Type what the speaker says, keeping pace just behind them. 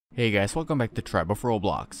Hey guys, welcome back to Tribe of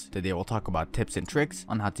Roblox. Today we'll talk about tips and tricks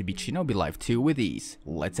on how to beat Shinobi Life 2 with ease.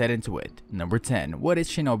 Let's head into it. Number 10. What is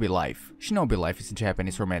Shinobi Life? Shinobi Life is a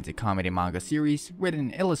Japanese romantic comedy manga series written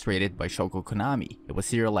and illustrated by Shoko Konami. It was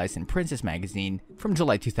serialized in Princess Magazine from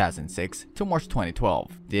July 2006 to March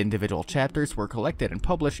 2012. The individual chapters were collected and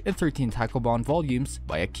published in 13 tankobon volumes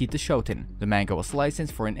by Akita Shoten. The manga was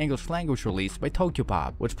licensed for an English language release by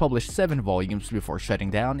Tokyopop, which published 7 volumes before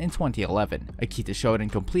shutting down in 2011. Akita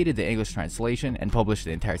Shoten completed the English translation and published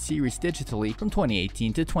the entire series digitally from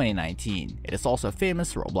 2018 to 2019. It is also a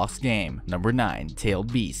famous Roblox game. Number 9.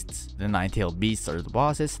 Tailed Beasts. The 9-tailed beasts are the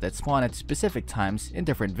bosses that spawn at specific times in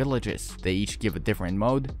different villages. They each give a different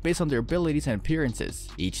mode based on their abilities and appearances.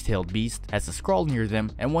 Each tailed beast has a scroll near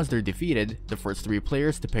them, and once they're defeated, the first 3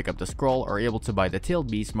 players to pick up the scroll are able to buy the tailed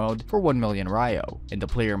beast mode for 1 million Ryo, and the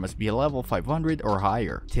player must be a level 500 or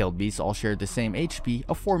higher. Tailed beasts all share the same HP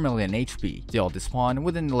of 4 million HP. They all despawn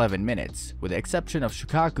within 11 minutes, with the exception of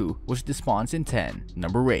Shukaku, which despawns in 10.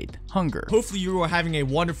 Number 8. Hunger. Hopefully you are having a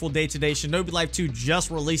wonderful day today. Shinobi Life 2 just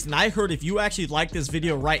released, and I heard if you actually like this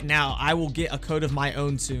video right now, I will get a code of my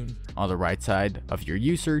own soon. On the right side of your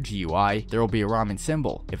user GUI, there will be a ramen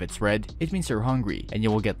symbol. If it's red, it means you're hungry, and you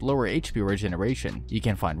will get lower HP regeneration. You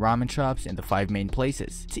can find ramen shops in the 5 main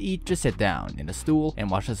places. To eat, just sit down in a stool and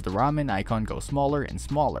watch as the ramen icon goes smaller and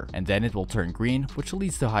smaller, and then it will turn green, which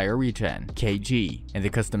leads to higher regen. KG. In the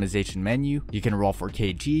customization menu, you can roll for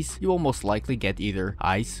KGs. You will most likely get either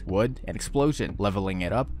ice, wood, and explosion. Leveling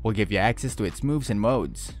it up will give you access to its moves and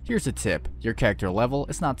modes. Here's a tip: your character level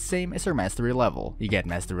is not the same as your mastery level. You get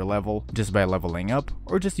mastery level just by leveling up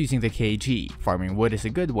or just using the KG. Farming wood is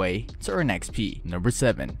a good way to earn XP. Number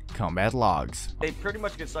 7. Combat Logs. They pretty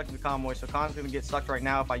much get stuck in the convoy, so Con's gonna get sucked right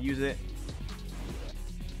now if I use it.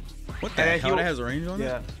 What the hell? That has a range on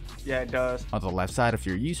it? Yeah, it does. On the left side of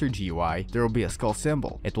your user GUI, there will be a skull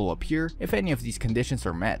symbol. It will appear if any of these conditions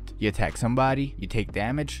are met. You attack somebody, you take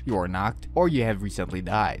damage, you are knocked, or you have recently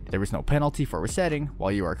died. There is no penalty for resetting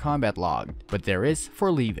while you are combat logged, but there is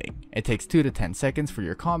for leaving. It takes 2 to 10 seconds for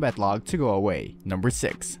your combat log to go away. Number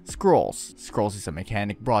 6. Scrolls. Scrolls is a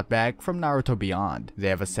mechanic brought back from Naruto Beyond. They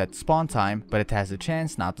have a set spawn time, but it has a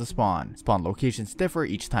chance not to spawn. Spawn locations differ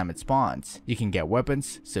each time it spawns. You can get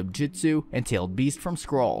weapons, subjutsu, and tailed beast from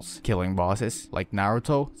scrolls. Killing bosses like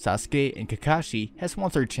Naruto, Sasuke, and Kakashi has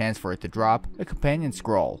 1/3 chance for it to drop a companion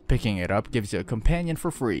scroll. Picking it up gives you a companion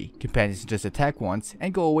for free. Companions just attack once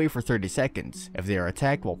and go away for 30 seconds. If they are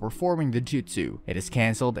attacked while performing the jutsu, it is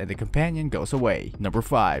cancelled and the companion goes away. Number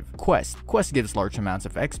 5. Quest. Quest gives large amounts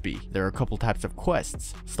of XP. There are a couple types of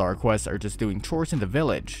quests. Star quests are just doing chores in the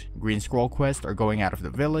village. Green scroll quests are going out of the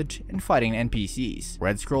village and fighting NPCs.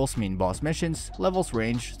 Red scrolls mean boss missions. Levels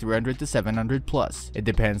range 300 to 700 plus. It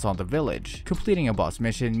depends on the village. Completing a boss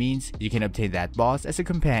mission means you can obtain that boss as a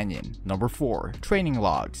companion. Number 4. Training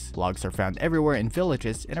logs. Logs are found everywhere in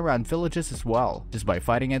villages and around villages as well. Just by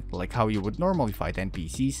fighting it like how you would normally fight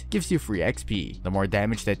NPCs gives you free XP. The more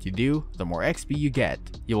damage that you do, the more XP you get.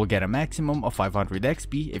 You will get a maximum of 500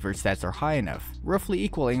 XP if your stats are high enough, roughly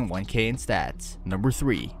equaling 1k in stats. Number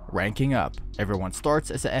 3. Ranking up. Everyone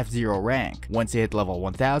starts as a F0 rank. Once you hit level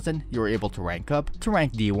 1000, you are able to rank up to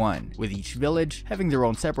rank D1, with each village having their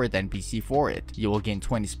own separate NPC for it. You will gain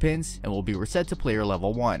 20 spins and will be reset to player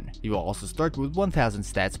level 1. You will also start with 1000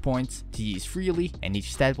 stats points to use freely, and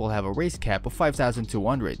each stat will have a race cap of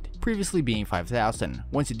 5200, previously being 5000.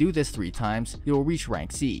 Once you do this 3 times, you will reach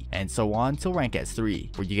rank C, and so on till rank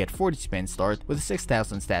S3, where you get 40 spins start with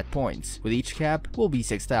 6000 stat points, with each cap will be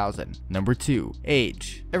 6000. Number 2.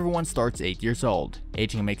 Age. Everyone starts 8 years old.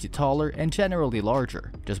 Aging makes you taller and generally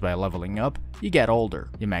larger. Just by leveling up, you get older.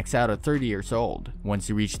 You max out at 30 years old. Once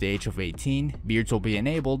you reach the age of 18, beards will be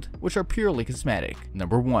enabled, which are purely cosmetic.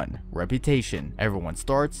 Number 1. Reputation. Everyone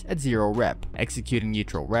starts at 0 rep. Executing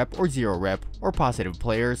neutral rep or 0 rep or positive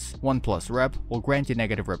players, 1+ rep will grant you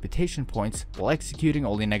negative reputation points, while executing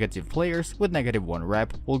only negative players with -1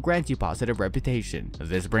 rep will grant you positive reputation.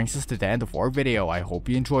 This brings us to the end of our video. I hope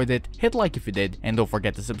you enjoyed it. Hit like if you did, and don't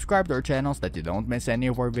forget to subscribe to our channel so that you don't miss any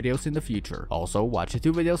of our videos in the future. Also, watch the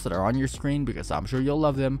 2 videos that are on your screen because I'm sure you'll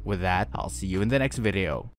love them. With that, I'll see you in the next video.